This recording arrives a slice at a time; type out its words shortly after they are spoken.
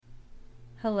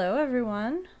Hello,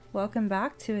 everyone. Welcome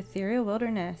back to Ethereal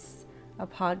Wilderness, a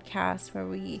podcast where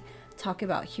we talk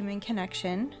about human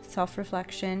connection,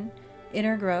 self-reflection,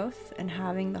 inner growth, and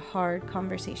having the hard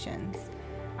conversations.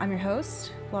 I'm your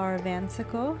host, Laura Van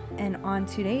Sickle, and on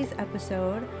today's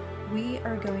episode, we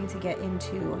are going to get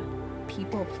into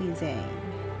people-pleasing.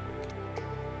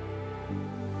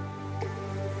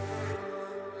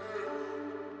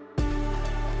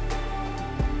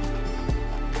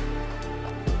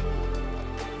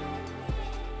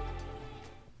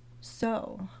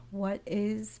 So, what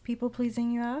is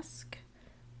people-pleasing, you ask?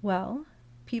 Well,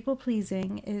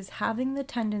 people-pleasing is having the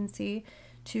tendency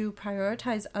to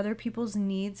prioritize other people's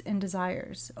needs and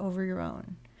desires over your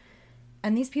own.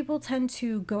 And these people tend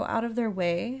to go out of their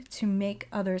way to make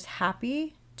others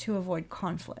happy to avoid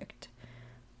conflict.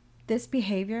 This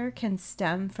behavior can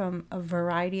stem from a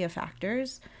variety of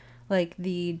factors, like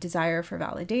the desire for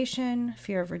validation,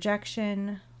 fear of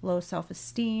rejection, low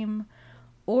self-esteem,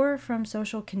 or from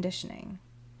social conditioning.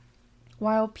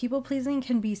 While people-pleasing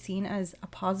can be seen as a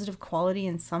positive quality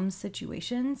in some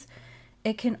situations,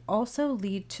 it can also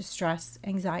lead to stress,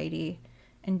 anxiety,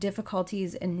 and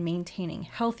difficulties in maintaining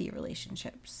healthy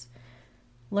relationships.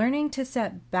 Learning to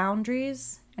set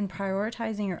boundaries and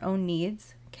prioritizing your own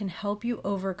needs can help you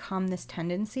overcome this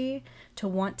tendency to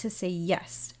want to say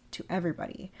yes to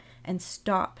everybody and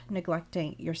stop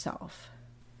neglecting yourself.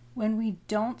 When we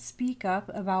don't speak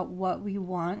up about what we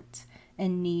want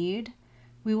and need,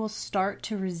 we will start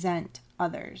to resent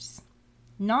others.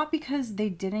 Not because they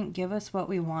didn't give us what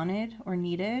we wanted or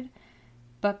needed,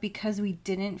 but because we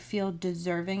didn't feel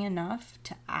deserving enough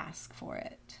to ask for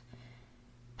it.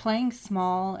 Playing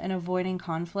small and avoiding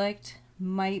conflict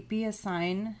might be a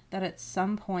sign that at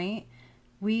some point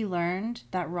we learned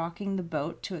that rocking the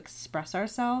boat to express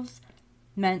ourselves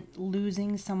meant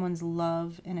losing someone's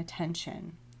love and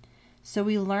attention. So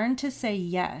we learn to say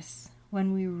yes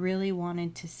when we really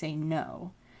wanted to say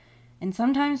no. And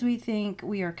sometimes we think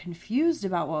we are confused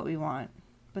about what we want,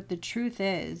 but the truth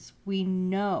is we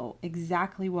know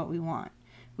exactly what we want.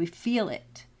 We feel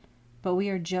it, but we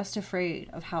are just afraid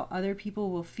of how other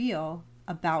people will feel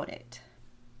about it.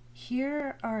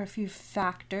 Here are a few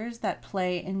factors that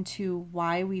play into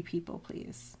why we people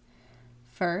please.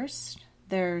 First,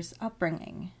 there's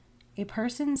upbringing. A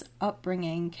person's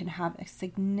upbringing can have a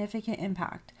significant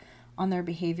impact on their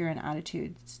behavior and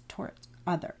attitudes towards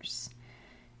others.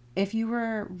 If you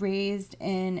were raised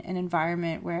in an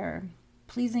environment where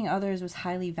pleasing others was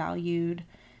highly valued,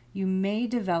 you may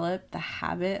develop the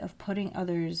habit of putting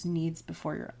others' needs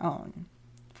before your own.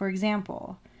 For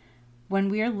example, when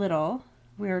we are little,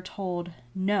 we are told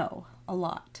no a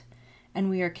lot, and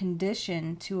we are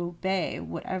conditioned to obey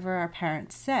whatever our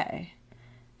parents say.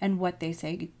 And what they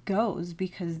say goes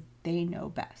because they know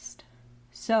best.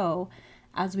 So,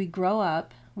 as we grow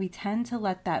up, we tend to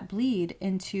let that bleed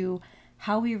into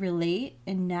how we relate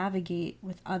and navigate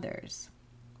with others,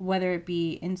 whether it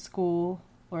be in school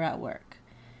or at work,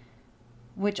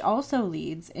 which also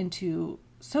leads into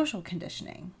social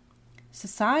conditioning.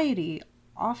 Society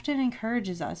often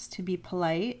encourages us to be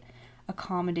polite,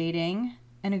 accommodating,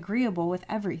 and agreeable with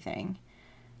everything.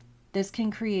 This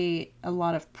can create a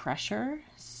lot of pressure,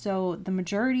 so the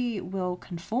majority will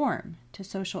conform to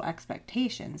social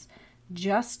expectations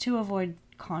just to avoid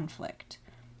conflict.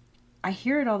 I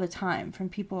hear it all the time from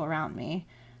people around me.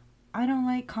 I don't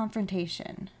like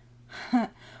confrontation.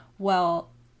 Well,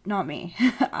 not me.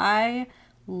 I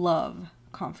love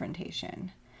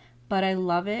confrontation, but I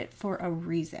love it for a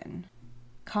reason.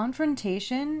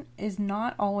 Confrontation is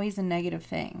not always a negative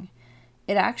thing.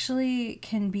 It actually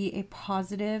can be a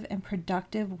positive and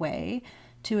productive way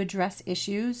to address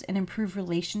issues and improve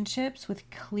relationships with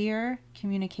clear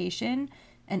communication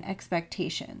and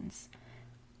expectations.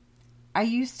 I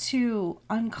used to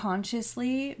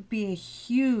unconsciously be a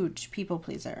huge people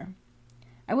pleaser.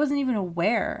 I wasn't even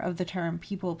aware of the term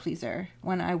people pleaser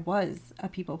when I was a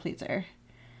people pleaser.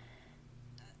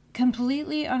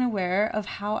 Completely unaware of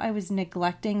how I was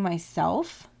neglecting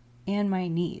myself and my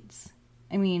needs.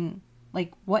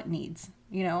 Like what needs?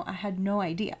 I had no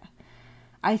idea.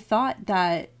 I thought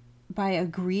that by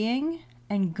agreeing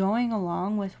and going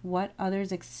along with what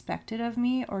others expected of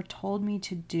me or told me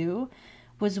to do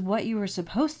was what you were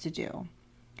supposed to do.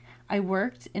 I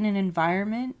worked in an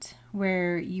environment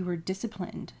where you were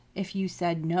disciplined if you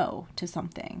said no to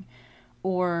something,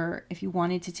 or if you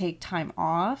wanted to take time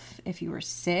off, if you were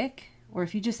sick, or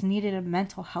if you just needed a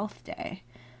mental health day.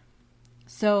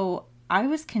 So I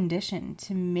was conditioned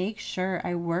to make sure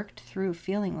I worked through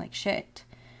feeling like shit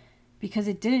because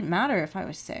it didn't matter if I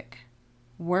was sick.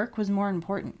 Work was more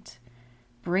important.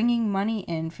 Bringing money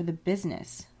in for the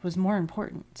business was more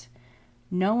important.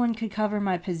 No one could cover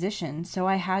my position, so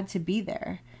I had to be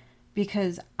there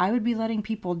because I would be letting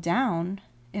people down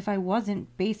if I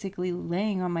wasn't basically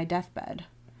laying on my deathbed.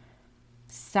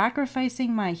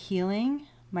 Sacrificing my healing,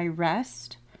 my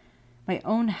rest, my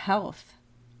own health,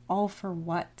 all for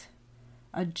what?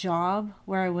 A job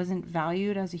where I wasn't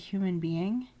valued as a human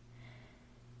being?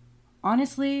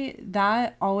 Honestly,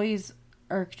 that always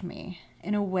irked me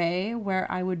in a way where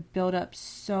I would build up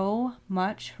so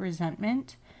much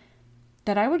resentment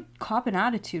that I would cop an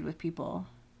attitude with people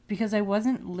because I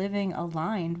wasn't living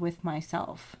aligned with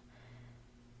myself.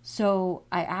 So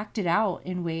I acted out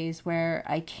in ways where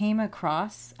I came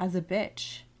across as a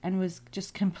bitch and was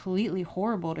just completely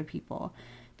horrible to people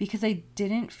because I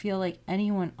didn't feel like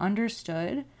anyone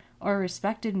understood or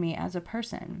respected me as a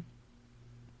person.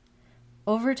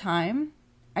 Over time,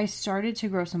 I started to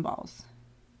grow some balls.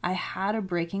 I had a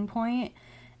breaking point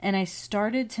and I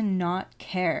started to not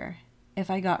care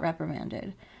if I got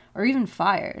reprimanded or even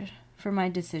fired for my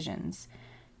decisions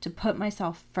to put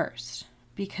myself first,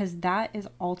 because that is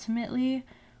ultimately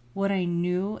what I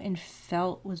knew and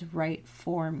felt was right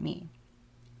for me.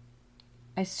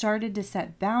 I started to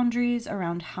set boundaries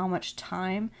around how much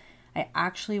time I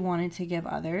actually wanted to give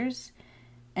others,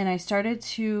 and I started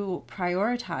to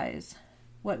prioritize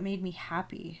what made me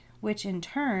happy, which in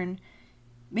turn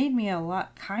made me a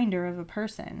lot kinder of a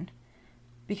person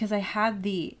because I had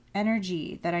the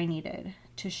energy that I needed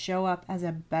to show up as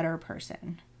a better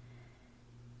person.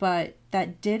 But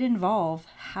that did involve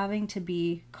having to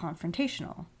be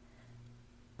confrontational.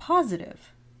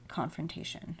 Positive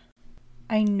confrontation.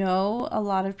 I know a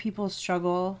lot of people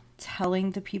struggle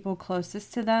telling the people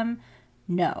closest to them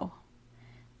no,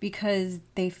 because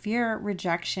they fear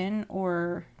rejection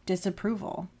or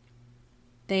disapproval.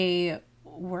 They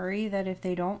worry that if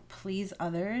they don't please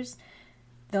others,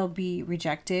 they'll be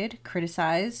rejected,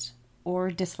 criticized,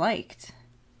 or disliked.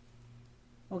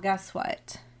 Well, guess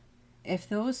what? If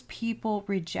those people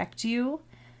reject you,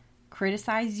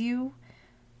 criticize you,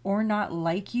 or not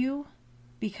like you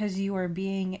because you are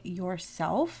being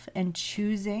yourself and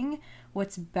choosing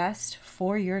what's best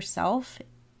for yourself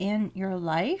in your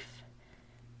life,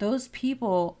 those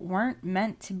people weren't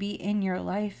meant to be in your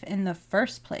life in the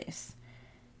first place.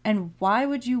 And why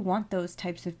would you want those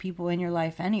types of people in your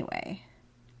life anyway?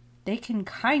 They can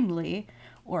kindly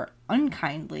or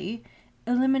unkindly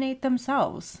eliminate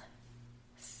themselves.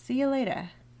 See you later.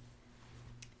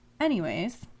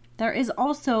 Anyways, there is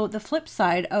also the flip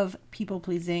side of people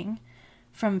pleasing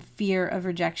from fear of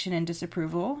rejection and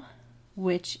disapproval,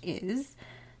 which is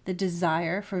the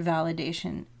desire for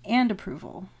validation and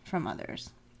approval from others.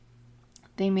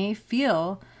 They may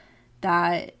feel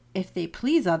that if they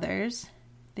please others,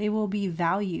 they will be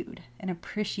valued and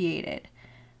appreciated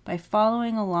by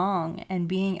following along and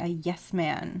being a yes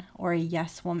man or a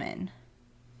yes woman.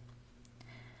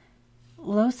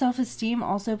 Low self-esteem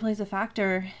also plays a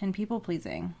factor in people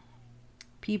pleasing.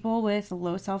 People with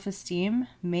low self-esteem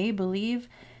may believe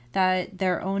that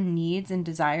their own needs and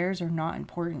desires are not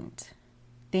important.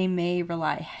 They may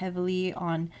rely heavily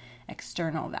on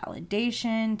external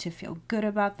validation to feel good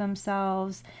about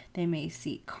themselves. They may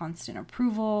seek constant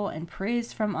approval and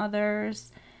praise from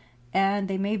others. And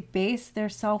they may base their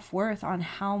self-worth on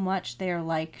how much they are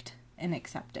liked and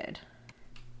accepted.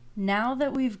 Now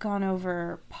that we've gone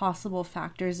over possible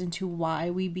factors into why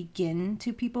we begin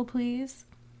to people please,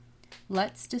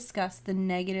 let's discuss the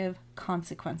negative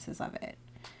consequences of it.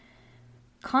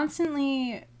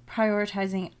 Constantly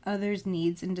prioritizing others'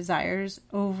 needs and desires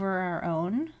over our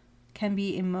own can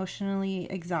be emotionally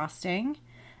exhausting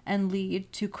and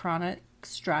lead to chronic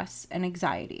stress and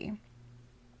anxiety.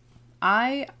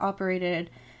 I operated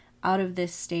out of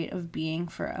this state of being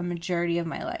for a majority of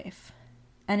my life,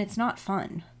 and it's not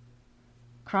fun.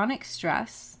 Chronic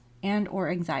stress and or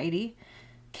anxiety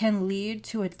can lead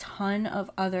to a ton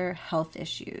of other health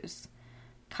issues,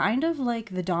 kind of like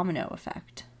the domino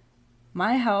effect.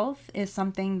 My health is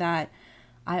something that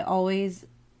I always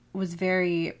was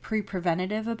very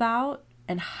pre-preventative about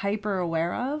and hyper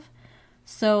aware of.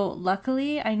 So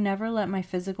luckily, I never let my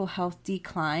physical health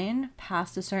decline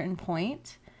past a certain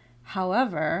point.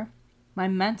 However, my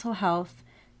mental health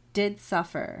did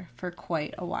suffer for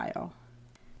quite a while.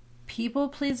 People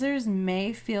pleasers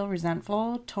may feel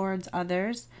resentful towards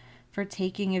others for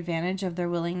taking advantage of their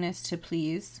willingness to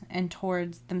please and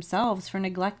towards themselves for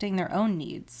neglecting their own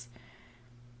needs.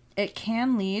 It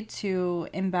can lead to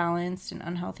imbalanced and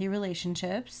unhealthy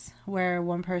relationships where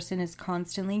one person is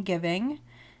constantly giving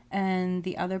and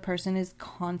the other person is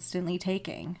constantly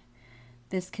taking.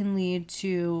 This can lead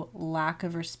to lack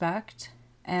of respect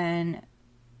and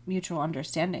mutual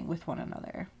understanding with one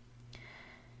another.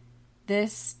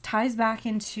 This ties back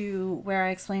into where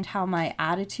I explained how my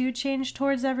attitude changed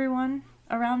towards everyone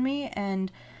around me and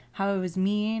how I was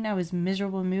mean. I was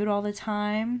miserable mood all the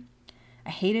time. I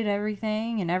hated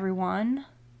everything and everyone.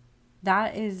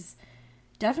 That is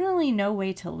definitely no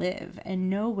way to live and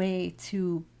no way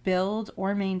to build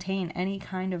or maintain any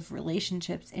kind of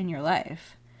relationships in your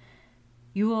life.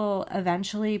 You will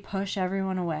eventually push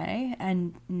everyone away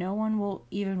and no one will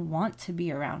even want to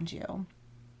be around you.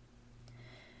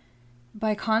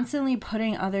 By constantly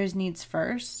putting others' needs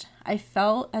first, I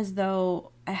felt as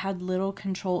though I had little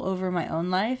control over my own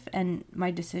life and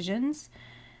my decisions,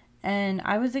 and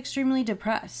I was extremely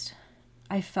depressed.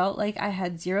 I felt like I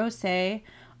had zero say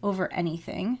over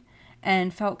anything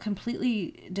and felt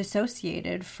completely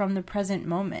dissociated from the present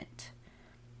moment.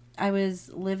 I was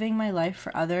living my life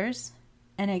for others,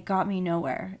 and it got me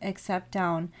nowhere except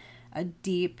down a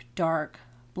deep, dark,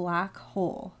 black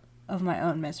hole of my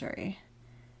own misery.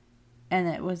 And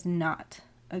it was not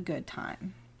a good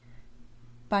time.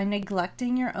 By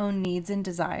neglecting your own needs and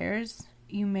desires,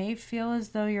 you may feel as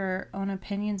though your own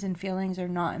opinions and feelings are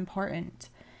not important,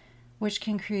 which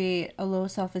can create a low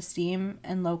self-esteem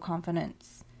and low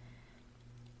confidence,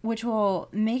 which will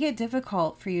make it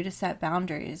difficult for you to set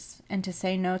boundaries and to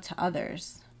say no to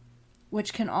others,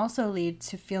 which can also lead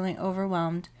to feeling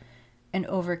overwhelmed and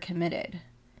overcommitted,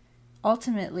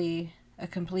 ultimately a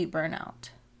complete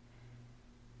burnout.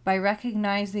 By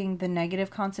recognizing the negative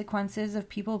consequences of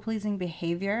people-pleasing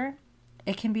behavior,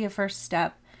 it can be a first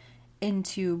step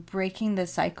into breaking the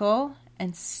cycle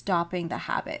and stopping the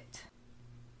habit.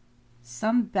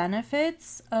 Some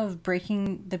benefits of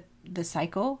breaking the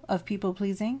cycle of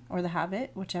people-pleasing or the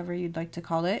habit, whichever you'd like to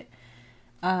call it,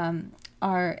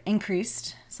 are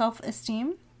increased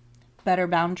self-esteem, better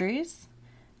boundaries,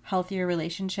 healthier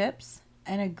relationships,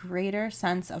 and a greater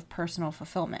sense of personal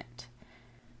fulfillment.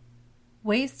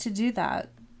 Ways to do that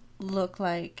look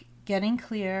like getting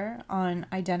clear on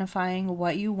identifying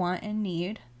what you want and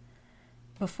need.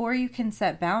 Before you can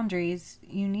set boundaries,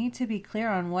 you need to be clear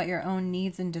on what your own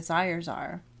needs and desires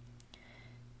are.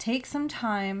 Take some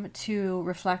time to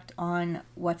reflect on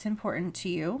what's important to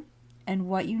you and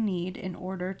what you need in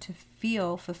order to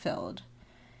feel fulfilled.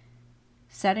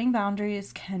 Setting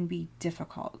boundaries can be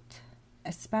difficult,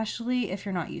 especially if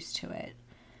you're not used to it.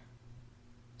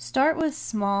 Start with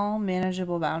small,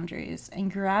 manageable boundaries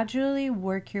and gradually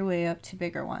work your way up to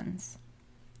bigger ones.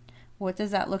 What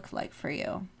does that look like for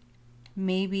you?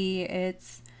 Maybe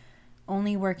it's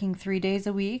only working 3 days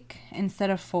a week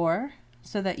instead of 4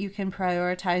 so that you can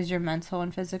prioritize your mental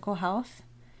and physical health.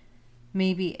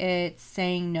 Maybe it's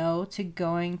saying no to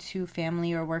going to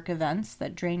family or work events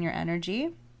that drain your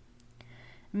energy.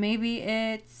 Maybe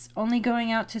it's only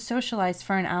going out to socialize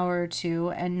for an hour or two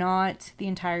and not the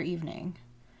entire evening.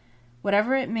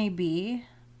 Whatever it may be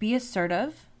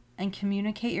assertive and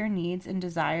communicate your needs and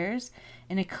desires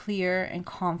in a clear and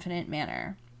confident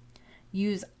manner.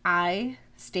 Use I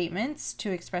statements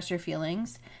to express your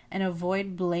feelings and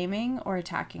avoid blaming or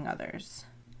attacking others.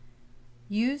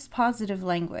 Use positive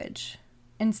language.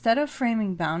 Instead of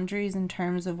framing boundaries in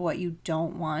terms of what you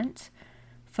don't want,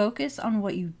 focus on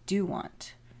what you do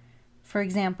want. For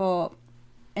example,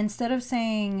 instead of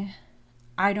saying,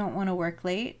 I don't want to work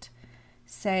late,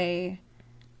 say,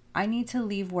 I need to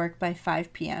leave work by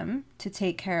 5 p.m. to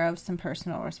take care of some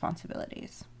personal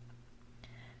responsibilities.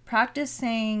 Practice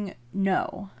saying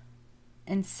no.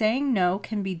 And saying no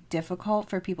can be difficult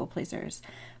for people pleasers,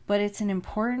 but it's an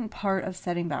important part of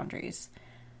setting boundaries.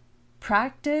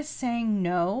 Practice saying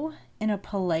no in a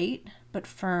polite but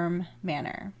firm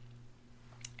manner.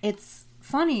 It's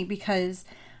funny because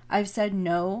I've said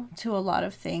no to a lot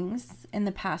of things in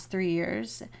the past 3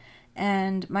 years,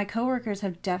 and my coworkers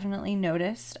have definitely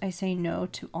noticed I say no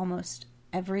to almost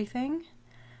everything,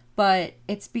 but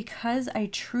it's because I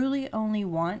truly only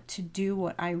want to do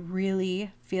what I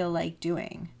really feel like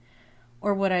doing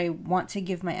or what I want to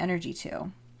give my energy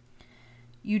to.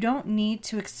 You don't need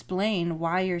to explain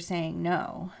why you're saying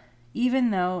no,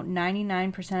 even though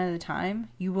 99% of the time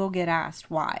you will get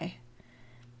asked why.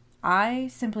 I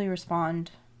simply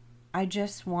respond, I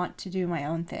just want to do my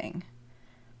own thing.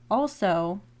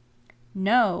 Also,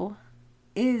 no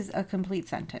is a complete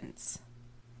sentence.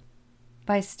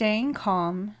 By staying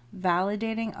calm,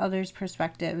 validating others'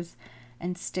 perspectives,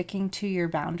 and sticking to your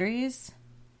boundaries,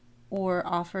 or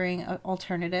offering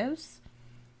alternatives,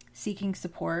 seeking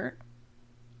support,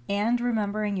 and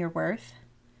remembering your worth,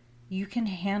 you can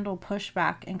handle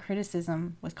pushback and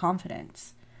criticism with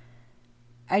confidence.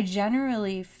 I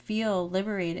generally feel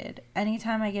liberated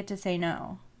anytime I get to say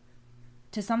no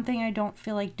to something I don't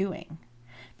feel like doing,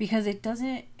 because it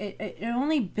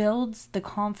only builds the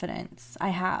confidence I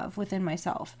have within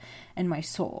myself and my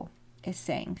soul, is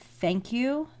saying thank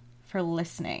you for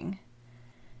listening.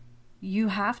 You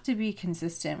have to be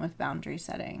consistent with boundary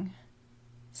setting.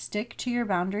 Stick to your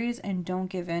boundaries and don't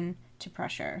give in to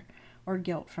pressure or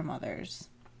guilt from others.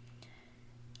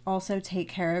 Also, take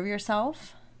care of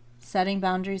yourself. Setting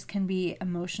boundaries can be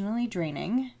emotionally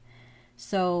draining,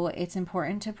 so it's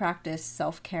important to practice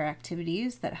self-care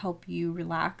activities that help you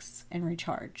relax and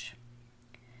recharge.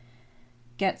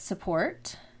 Get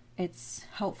support. It's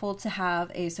helpful to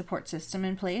have a support system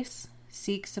in place.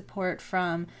 Seek support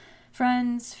from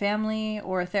friends, family,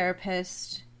 or a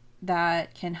therapist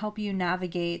that can help you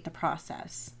navigate the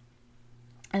process.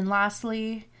 And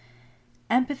lastly,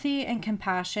 empathy and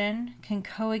compassion can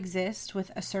coexist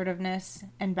with assertiveness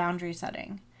and boundary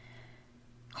setting.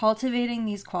 Cultivating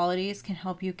these qualities can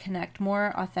help you connect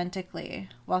more authentically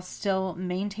while still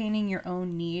maintaining your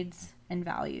own needs and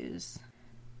values.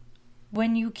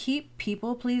 When you keep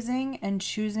people-pleasing and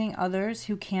choosing others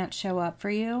who can't show up for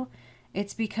you,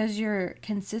 it's because you're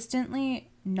consistently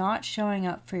not showing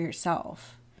up for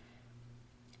yourself.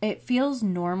 It feels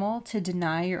normal to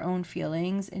deny your own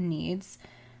feelings and needs,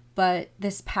 but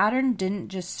this pattern didn't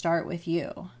just start with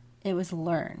you. It was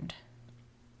learned.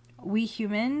 We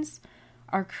humans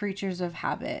are creatures of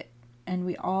habit, and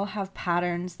we all have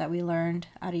patterns that we learned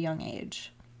at a young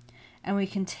age. And we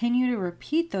continue to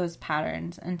repeat those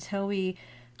patterns until we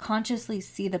consciously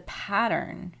see the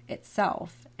pattern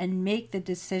itself and make the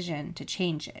decision to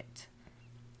change it.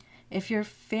 If your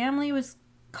family was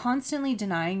constantly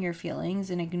denying your feelings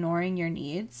and ignoring your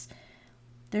needs,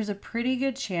 there's a pretty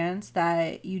good chance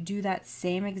that you do that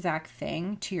same exact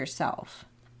thing to yourself.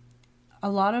 A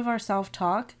lot of our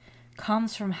self-talk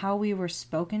comes from how we were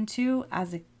spoken to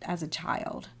as a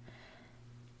child.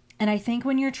 And I think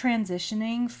when you're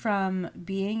transitioning from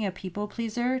being a people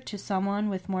pleaser to someone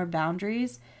with more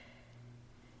boundaries,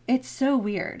 it's so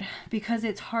weird because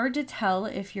it's hard to tell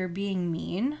if you're being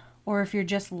mean or if you're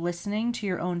just listening to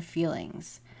your own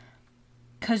feelings,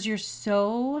 because you're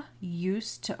so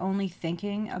used to only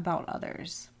thinking about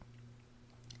others.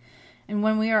 And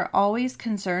when we are always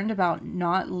concerned about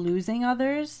not losing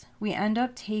others, we end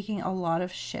up taking a lot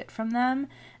of shit from them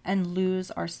and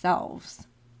lose ourselves.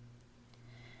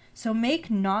 So make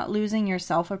not losing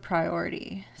yourself a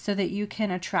priority so that you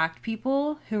can attract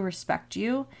people who respect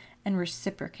you and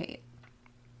reciprocate.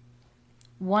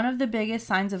 One of the biggest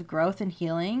signs of growth and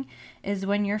healing is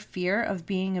when your fear of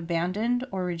being abandoned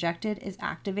or rejected is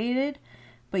activated,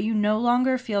 but you no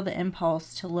longer feel the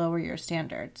impulse to lower your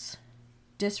standards,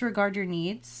 disregard your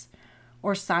needs,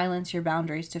 or silence your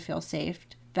boundaries to feel safe,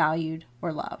 valued,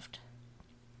 or loved.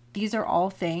 These are all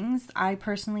things I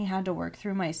personally had to work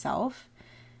through myself,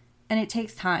 and it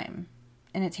takes time,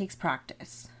 and it takes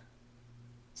practice.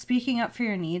 Speaking up for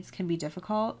your needs can be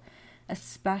difficult,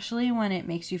 especially when it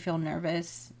makes you feel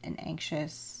nervous and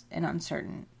anxious and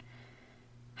uncertain.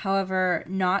 However,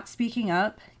 not speaking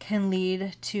up can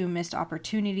lead to missed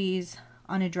opportunities,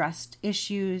 unaddressed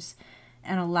issues,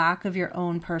 and a lack of your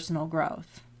own personal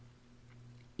growth.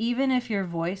 Even if your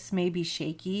voice may be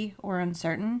shaky or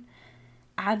uncertain,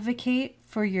 advocate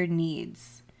for your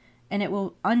needs, and it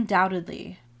will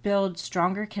undoubtedly build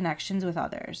stronger connections with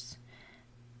others.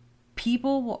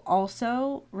 People will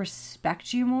also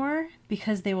respect you more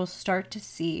because they will start to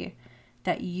see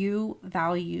that you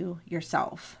value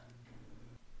yourself.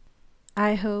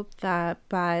 I hope that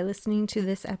by listening to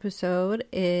this episode,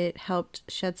 it helped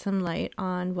shed some light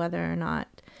on whether or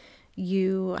not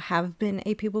you have been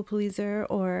a people pleaser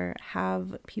or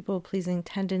have people pleasing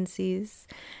tendencies,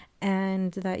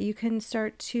 and that you can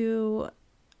start to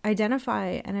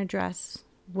identify and address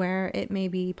where it may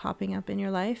be popping up in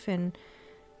your life and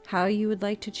how you would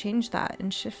like to change that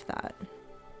and shift that.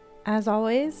 As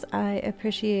always, I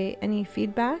appreciate any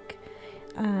feedback,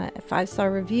 a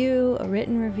 5-star review, a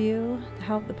written review to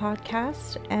help the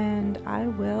podcast, and I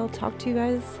will talk to you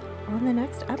guys on the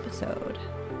next episode.